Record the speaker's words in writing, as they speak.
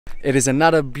It is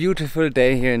another beautiful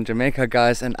day here in Jamaica,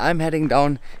 guys, and I'm heading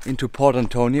down into Port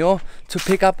Antonio to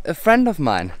pick up a friend of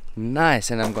mine.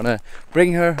 Nice, and I'm gonna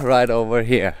bring her right over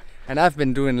here. And I've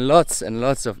been doing lots and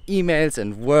lots of emails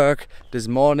and work this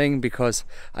morning because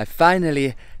I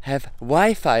finally have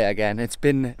Wi-Fi again. It's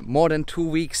been more than 2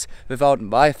 weeks without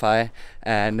Wi-Fi,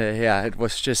 and yeah, it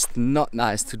was just not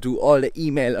nice to do all the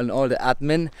email and all the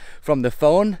admin from the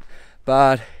phone.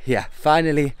 But yeah,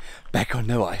 finally back on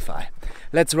the Wi-Fi.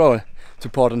 Let's roll to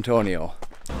Port Antonio.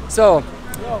 So,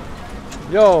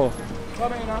 yo,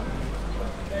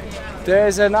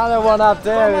 there's another one up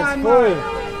there. It's full.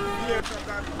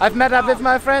 I've met up with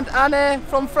my friend Anne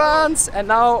from France, and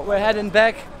now we're heading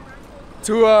back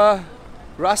to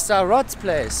Ras Rod's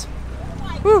place.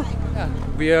 Woo. Yeah.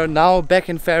 We are now back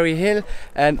in Ferry Hill,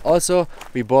 and also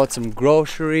we bought some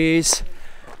groceries,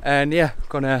 and yeah,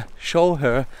 gonna show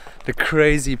her the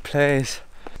crazy place.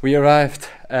 We arrived,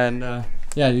 and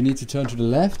yeah, you need to turn to the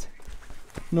left.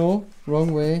 No,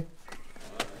 wrong way.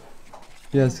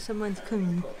 Yes. Someone's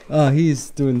coming. Oh,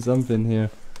 he's doing something here.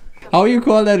 How you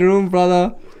call that room,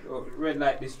 brother? Red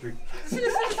light district.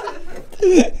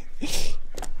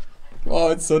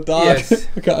 Oh, it's so dark. Yes.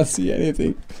 I can't see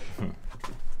anything.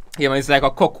 Yeah, man, it's like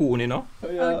a cocoon, you know? Oh,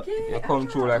 yeah. Okay. You come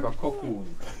through like a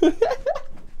cocoon.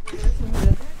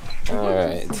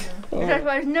 Alright. That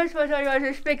was not what I was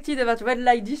expecting about red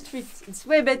light district. It's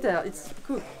way better. It's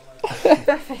cool.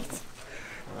 Perfect.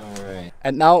 Alright.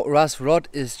 And now Ras Rod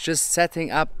is just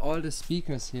setting up all the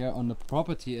speakers here on the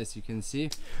property, as you can see,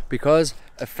 because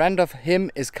a friend of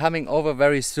him is coming over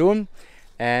very soon,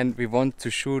 and we want to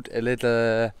shoot a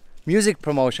little music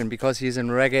promotion because he's a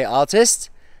reggae artist,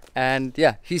 and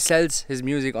yeah, he sells his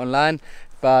music online,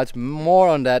 but more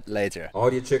on that later.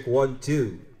 Audio check 1,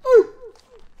 2.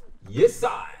 Yes,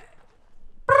 I.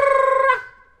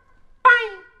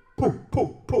 Pooh,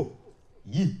 pooh, pooh.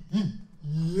 Yee, yee,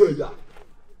 yeah.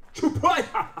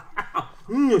 Chupaya.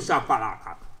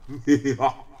 Shapalaka.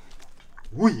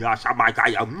 We are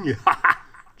Shamakaya.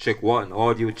 Check 1,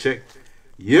 audio check.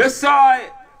 Yes,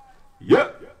 I. Yeah,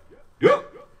 yeah,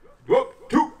 1,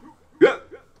 2, yeah.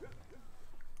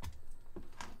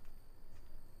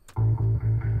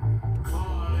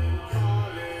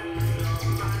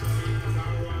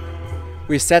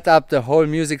 We set up the whole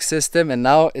music system, and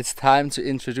now it's time to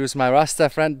introduce my Rasta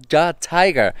friend Jah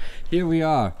Tiger. Here we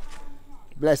are.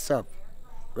 Bless up,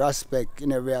 respect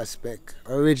in every aspect,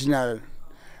 original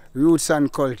roots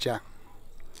and culture,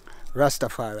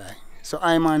 Rastafari. So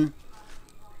I'm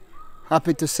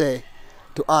happy to say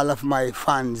to all of my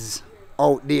fans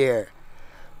out there,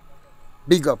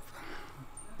 big up.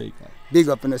 Big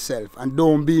up on yourself, and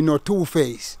don't be no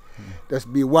two-face.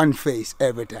 Just be one face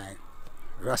every time.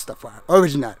 Rastafari,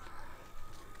 original.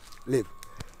 Live.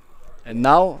 And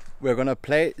now we're gonna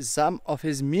play some of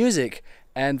his music.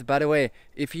 And by the way,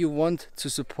 if you want to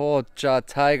support Jah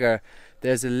Tiger,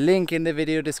 there's a link in the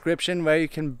video description where you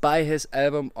can buy his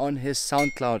album on his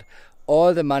SoundCloud.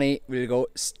 All the money will go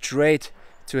straight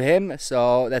to him,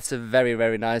 so that's a very,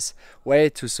 very nice way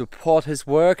to support his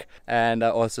work. And I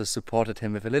also supported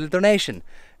him with a little donation.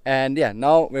 And yeah,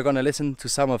 now we're gonna listen to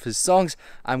some of his songs.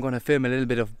 I'm gonna film a little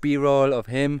bit of B-roll of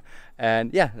him,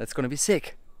 and yeah, that's gonna be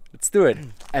sick. Let's do it.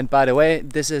 And by the way,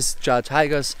 this is Jah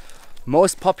Tiger's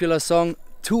most popular song,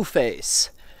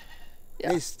 Two-Face.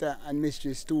 Yeah. Mr. and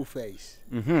Mistress Two-Face.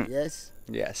 Yes?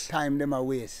 Yes. Time them a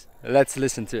waste. Let's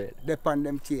listen to it. Dep on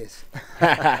them case.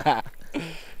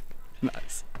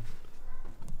 Nice.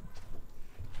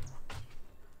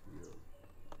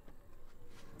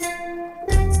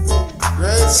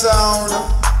 Great sound,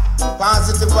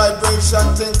 positive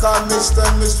vibration, think of Mr.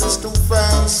 and Mistress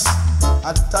Two-Face.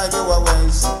 At tidy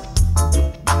ways,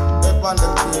 dip on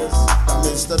the place,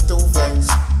 Mr. Two-Face.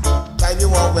 Tidy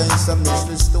ways,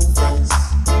 Mistress Two-Face.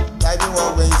 Tidy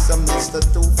ways, Mr.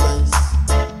 Two-Face.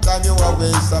 Tidy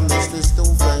ways, Mistress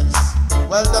Two-Face.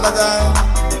 Well done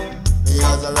again. Me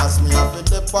as a ras, me have to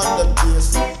dip on them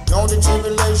place. Know the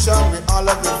tribulation, we all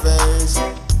have the face.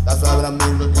 That's why when I'm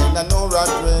mingle in a no rat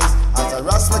race. As a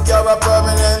ras, me carry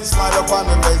permanent smile upon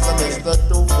the face of Mr.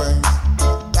 Two-Face.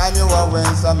 Time you are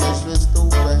ways of Mistress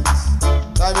Two-Face.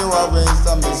 Time you are ways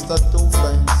of Mr.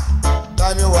 Two-Face.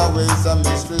 Time you are ways of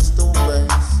Mistress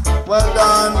Two-Face. Well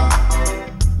done.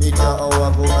 Meet your hour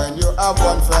ago and you have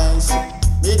one face.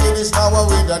 Meet you this hour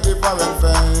with a different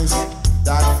face.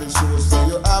 That fish shows so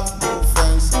you have two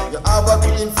face. You have a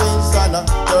clean face and a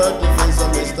dirty face of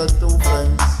Mr.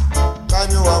 Two-Face. Time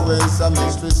you are ways of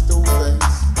Mistress Two-Face.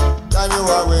 Time you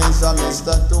are ways of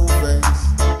Mr. Two-Face.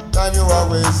 Time you are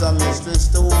ways of Mistress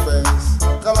Two-Face.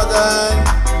 Come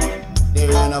again. The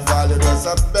rain of all the rest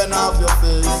up bend off your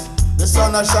face. The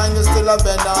sun a shine, you still a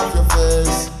bend off your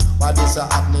face. What is a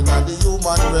happening on the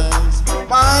human race?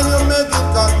 Mind you make it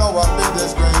cause no one big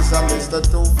disgrace. I miss the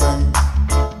two-face.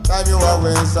 Time you are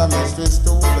waste, I miss this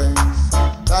two-face.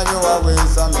 Time you are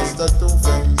waste, I miss the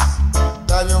two-face.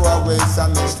 Time you are waste,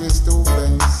 I miss this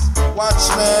two-face. Watch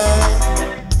me.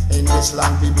 In this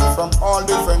land, people from all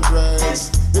different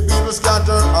races. The people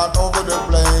scatter all over the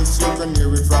place. You can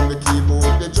hear it from the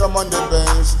keyboard, the drum and the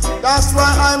bass. That's why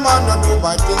I'm on to do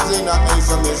my things in a ace.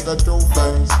 I miss the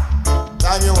two-face.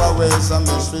 Time you are waste, I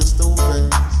miss this two-face.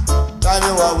 Time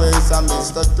you are waste, I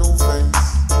miss the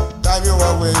two-face. Time you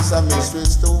are waste, I miss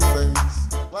this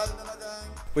two-face. Well done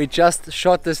again. We just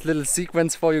shot this little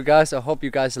sequence for you guys. I hope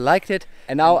you guys liked it.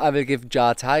 And now I will give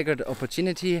Jah Tiger the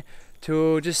opportunity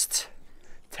to just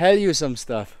tell you some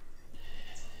stuff.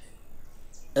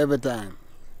 Every time.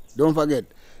 Don't forget,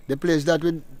 the place that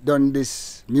we done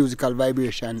this musical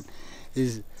vibration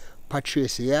is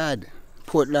Patricia Yard,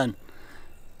 Portland,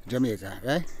 Jamaica,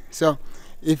 right? So,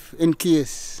 if in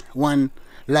case one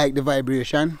like the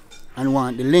vibration and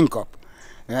want the link up,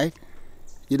 right?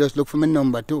 You just look for my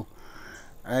number too,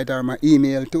 right? Or my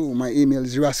email too. My email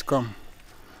is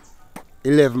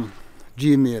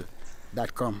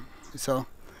rascom11gmail.com. So,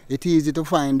 it's easy to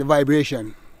find the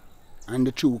vibration and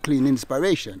the true clean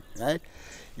inspiration, right?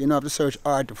 You don't have to search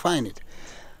hard to find it.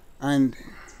 And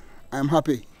I'm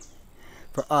happy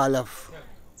for all of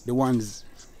the ones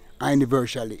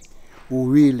universally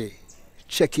who really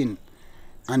check in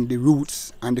on the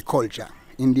roots and the culture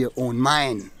in their own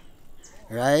mind,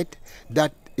 right?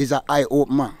 That is an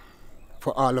eye-opener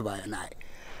for all of I and I.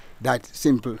 That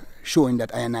simple showing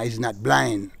that I and I is not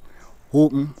blind,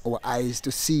 open our eyes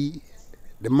to see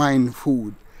the mind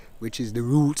food, which is the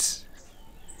roots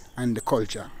and the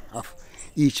culture of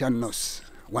each and us,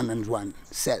 one and one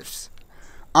selves.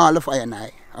 All of I and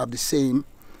I have the same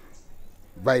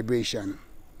vibration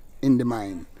in the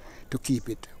mind to keep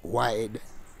it wide,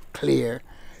 clear,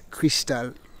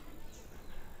 crystal,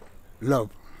 love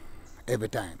every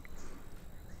time.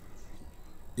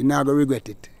 You're not going to regret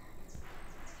it.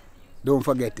 Don't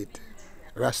forget it.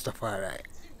 Rastafari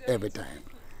every time.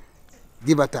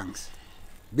 Give her thanks.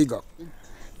 Big up.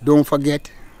 Don't forget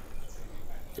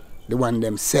the one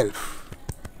them self.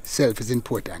 Self is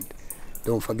important.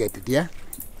 Don't forget it, yeah?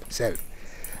 Self.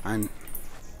 And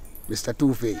Mr.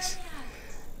 Two-Face,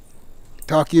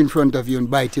 talk you in front of you and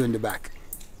bite you in the back.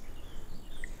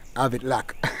 Have it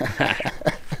locked.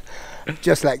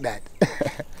 Just like that.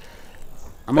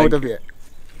 I'm out of here.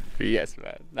 Yes,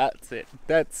 man. That's it.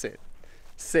 That's it.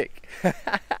 Sick.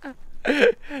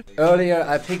 Earlier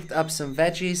I picked up some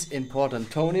veggies in Port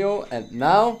Antonio, and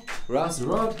now Ras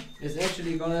Rod is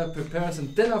actually gonna prepare some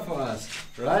dinner for us,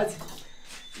 right?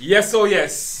 Yes, oh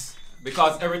yes,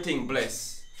 because everything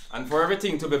blessed. And for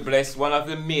everything to be blessed, one of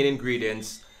the main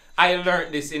ingredients, I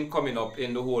learned this in coming up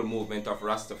in the whole movement of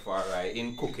Rastafari,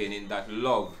 in cooking, in that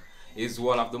love is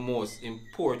one of the most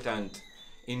important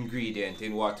ingredients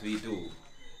in what we do.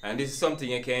 And this is something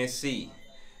you can see.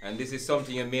 And this is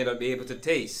something you may not be able to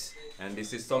taste. And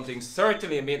this is something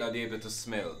certainly you may not be able to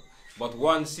smell. But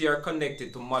once you are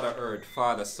connected to Mother Earth,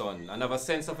 Father, Son, and have a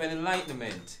sense of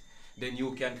enlightenment, then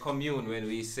you can commune when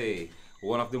we say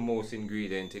one of the most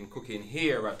ingredients in cooking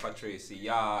here at Patricia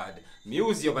Yard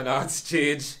Museum and Art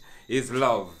Stage is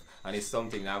love. And it's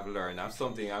something I've learned. It's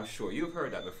something I'm sure you've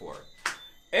heard that before.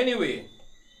 Anyway,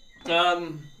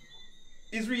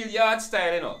 it's real yard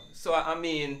style, you know. So I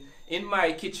mean, in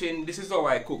my kitchen, this is how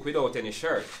I cook without any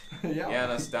shirt. Yeah. You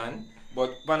understand?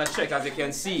 But when I check, as you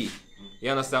can see, you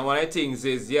understand, one of the things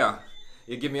is, yeah,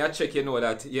 you give me a check, you know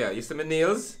that, yeah, you see my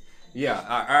nails? Yeah,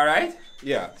 alright?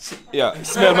 Yeah, yeah,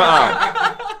 smell my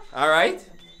arm. Alright?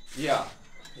 Yeah,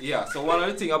 yeah. So one of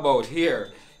the things about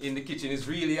here in the kitchen is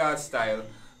really hard style,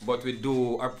 but we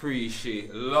do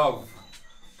appreciate, love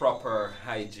proper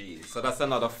hygiene. So that's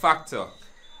another factor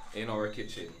in our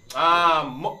kitchen.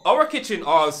 Our kitchen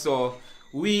also,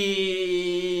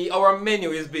 our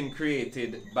menu is being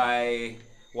created by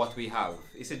what we have.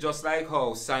 Is it just like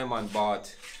how Simon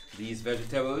bought these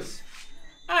vegetables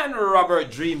and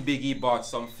Robert Dream Biggie bought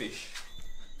some fish.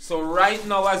 So right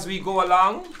now as we go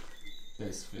along,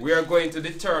 we are going to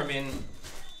determine.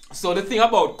 So the thing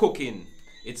about cooking,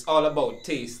 it's all about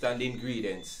taste and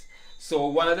ingredients. So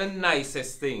one of the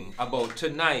nicest thing about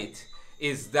tonight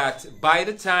is that by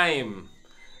the time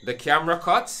the camera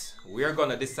cuts, we are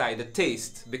gonna decide the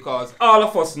taste, because all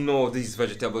of us know these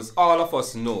vegetables, all of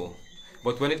us know.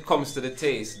 But when it comes to the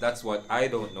taste, that's what I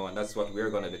don't know, and that's what we're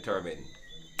gonna determine.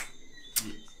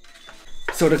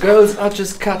 So the girls are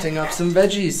just cutting up some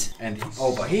veggies, and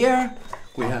over here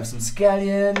we have some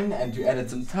scallion, and you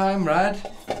added some thyme, right?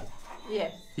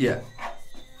 Yes. Yeah.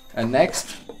 And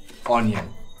next, onion.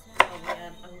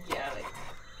 Onion and garlic.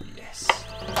 Yes.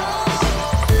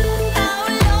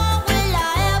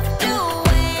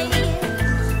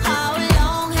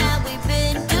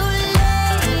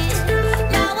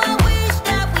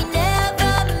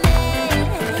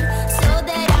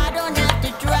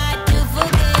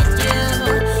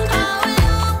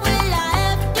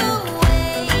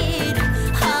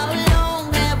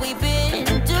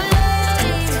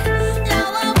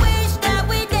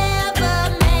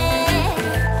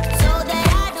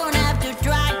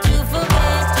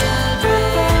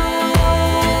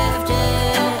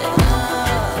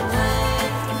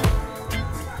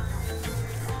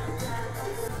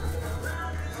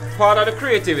 Part of the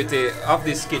creativity of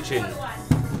this kitchen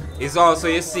is also,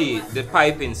 you see, the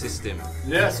piping system.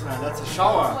 Yes, man, that's a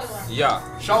shower. Yeah,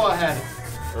 Shower head.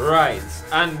 right.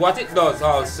 And what it does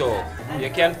also,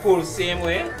 you can pull same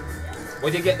way,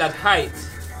 but you get that height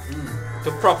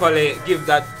to properly give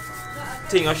that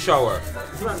thing a shower.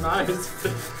 Nice.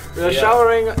 We're Yeah.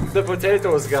 showering the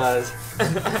potatoes, guys.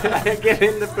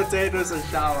 Giving the potatoes a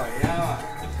shower. Yeah.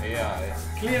 Yeah.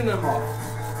 Clean them off.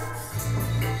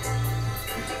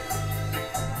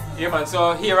 Yeah, man.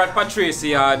 So here at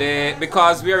Patricia,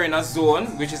 because we're in a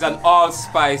zone which is an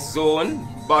allspice zone,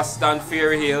 Boston,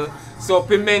 Fair Hill, so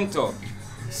pimento.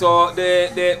 So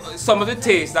some of the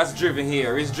taste that's driven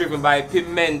here is driven by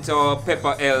pimento,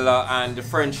 pepperella, and the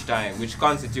French thyme, which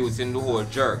constitutes in the whole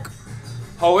jerk.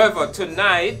 However,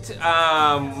 tonight,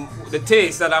 the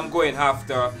taste that I'm going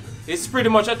after is pretty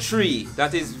much a tree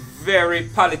that is very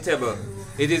palatable.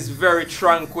 It is very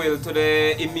tranquil to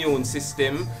the immune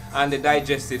system and the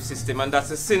digestive system, and that's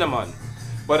the cinnamon.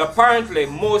 But apparently,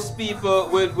 most people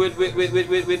would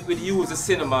use the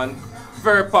cinnamon.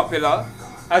 Very popular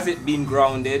as it being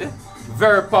grounded,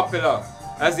 very popular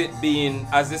as it being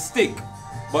as a stick.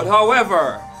 But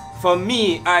however, for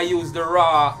me, I use the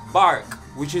raw bark,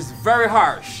 which is very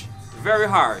harsh, very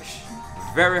harsh,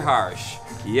 very harsh.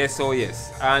 Yes, oh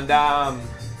yes. And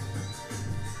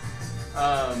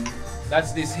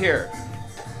that's this here.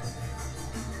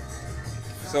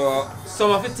 So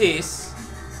some of the taste,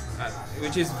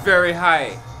 which is very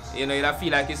high, you know, I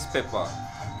feel like it's pepper.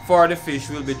 For the fish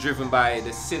will be driven by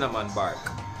the cinnamon bark.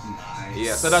 Nice.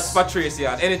 Yeah, so that's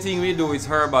Patricia. Anything we do is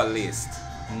herbal laced.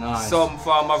 Nice. Some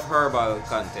form of herbal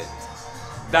content.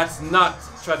 That's not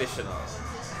traditional.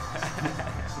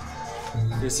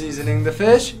 You're seasoning the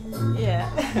fish? Yeah.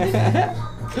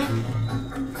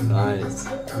 Nice.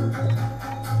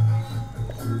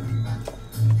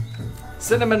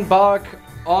 Cinnamon bark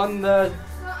on the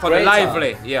For the grater.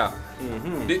 lively, yeah.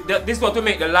 This is what to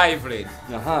make the lively.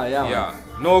 Uh-huh, yeah. Yeah.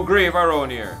 No grave around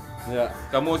here. Yeah.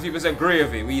 Because most people say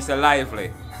gravy, we say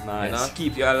lively. Nice. You know,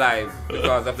 keep you alive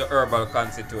because of the herbal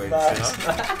constituents. Nice.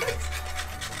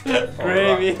 You know?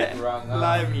 Gravy. Wrong,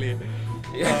 Lively.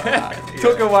 Yeah.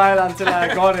 Took a while until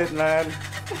I got it, man.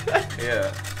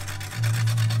 Yeah.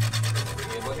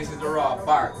 But this is the raw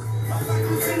bark.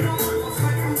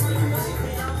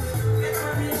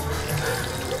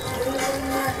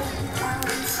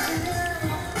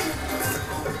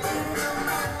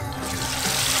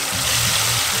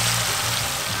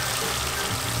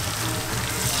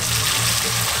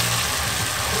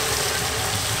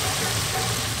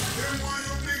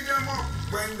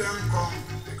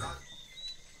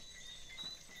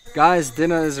 Guys,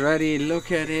 dinner is ready.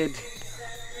 Look at it.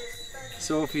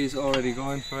 Sophie's already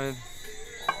going for it.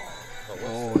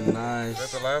 Oh, nice.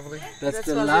 That's a lively? That's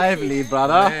the what we lively,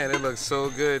 brother. Man, it looks so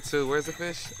good too. Where's the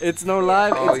fish? It's no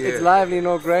live. Oh, it's yeah. lively,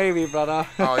 no gravy, brother.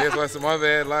 Oh, yes, that's my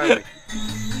bad, lively.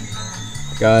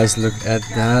 Guys, look at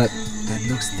that. That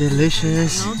looks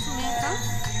delicious.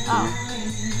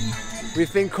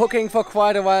 We've been cooking for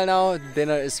quite a while now.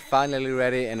 Dinner is finally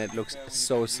ready and it looks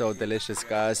so delicious,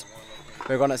 guys.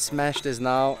 We're gonna smash this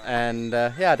now, and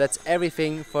yeah, that's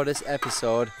everything for this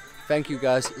episode. Thank you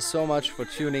guys so much for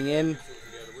tuning in.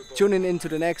 Tuning in to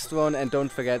the next one, and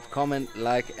don't forget, comment,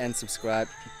 like and subscribe.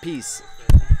 Peace.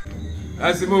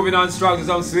 As we're moving on strong to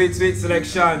some sweet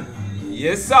selection.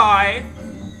 Yes, I.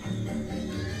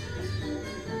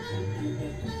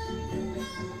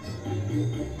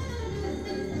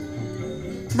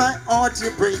 My heart's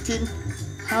breaking,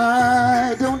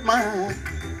 I don't mind.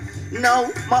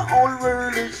 Now my whole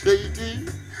world is shaking,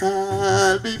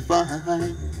 I'll be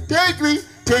fine.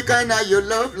 Take I now your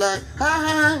love like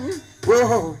high.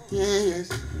 Whoa, yes.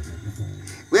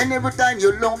 Whenever time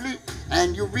you're lonely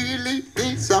and you really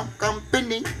need some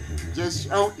company, just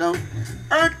shout now.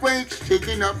 Earthquakes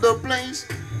shaking up the place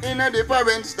in a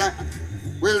different style.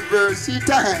 Well,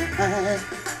 versatile,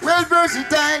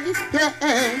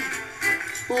 yeah.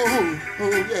 Oh,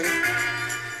 yeah.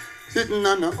 Sitting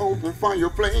on an open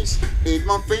fireplace, ain't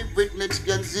my favorite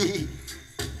Mexican Z.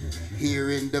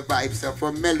 Hearing the vibes of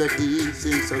a melody,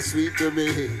 seems so sweet to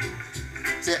me.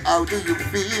 Say, how do you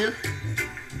feel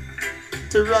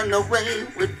to run away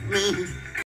with me?